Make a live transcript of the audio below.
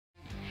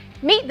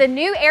Meet the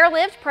new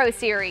Airlift Pro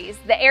Series,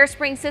 the air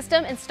spring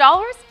system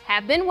installers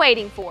have been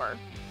waiting for.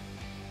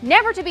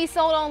 Never to be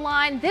sold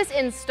online, this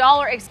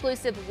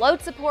installer-exclusive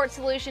load support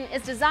solution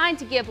is designed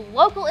to give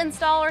local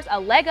installers a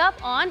leg up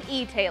on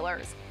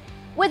e-tailers.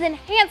 With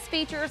enhanced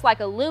features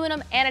like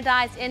aluminum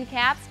anodized end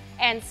caps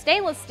and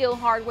stainless steel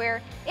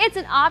hardware, it's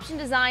an option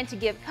designed to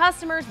give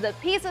customers the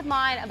peace of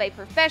mind of a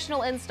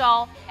professional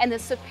install and the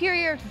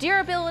superior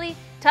durability,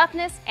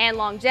 toughness, and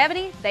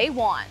longevity they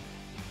want.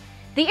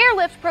 The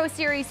Airlift Pro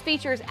Series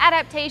features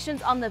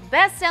adaptations on the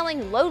best-selling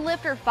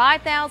LoadLifter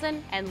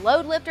 5000 and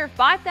LoadLifter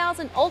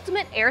 5000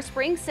 Ultimate air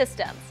spring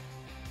systems.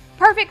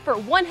 Perfect for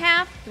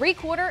 1/2,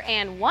 3/4,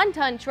 and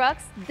 1-ton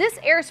trucks, this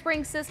air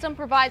spring system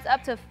provides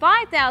up to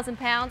 5,000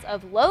 pounds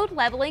of load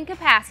leveling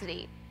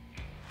capacity.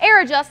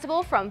 Air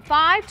adjustable from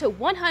 5 to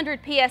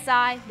 100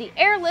 psi, the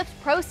Airlift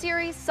Pro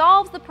Series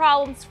solves the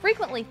problems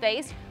frequently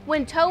faced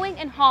when towing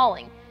and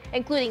hauling,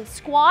 including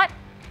squat,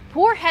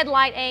 poor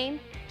headlight aim,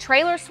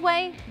 trailer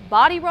sway,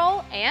 body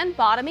roll, and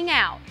bottoming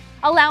out,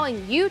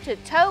 allowing you to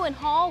tow and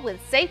haul with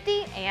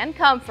safety and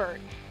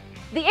comfort.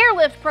 The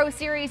Airlift Pro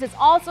Series is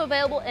also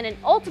available in an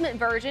Ultimate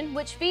version,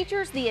 which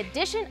features the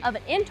addition of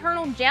an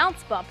internal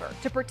jounce bumper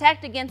to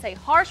protect against a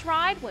harsh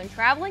ride when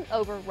traveling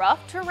over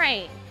rough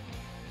terrain.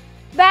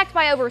 Backed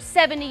by over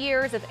 70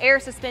 years of air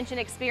suspension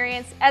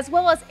experience, as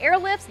well as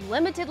Airlift's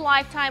limited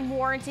lifetime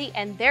warranty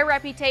and their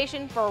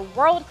reputation for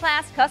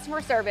world-class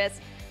customer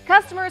service,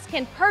 customers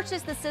can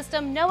purchase the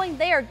system knowing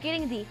they are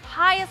getting the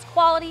highest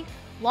quality,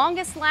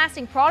 longest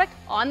lasting product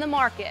on the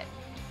market.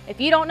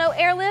 If you don't know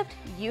Airlift,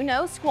 you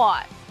know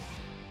squat.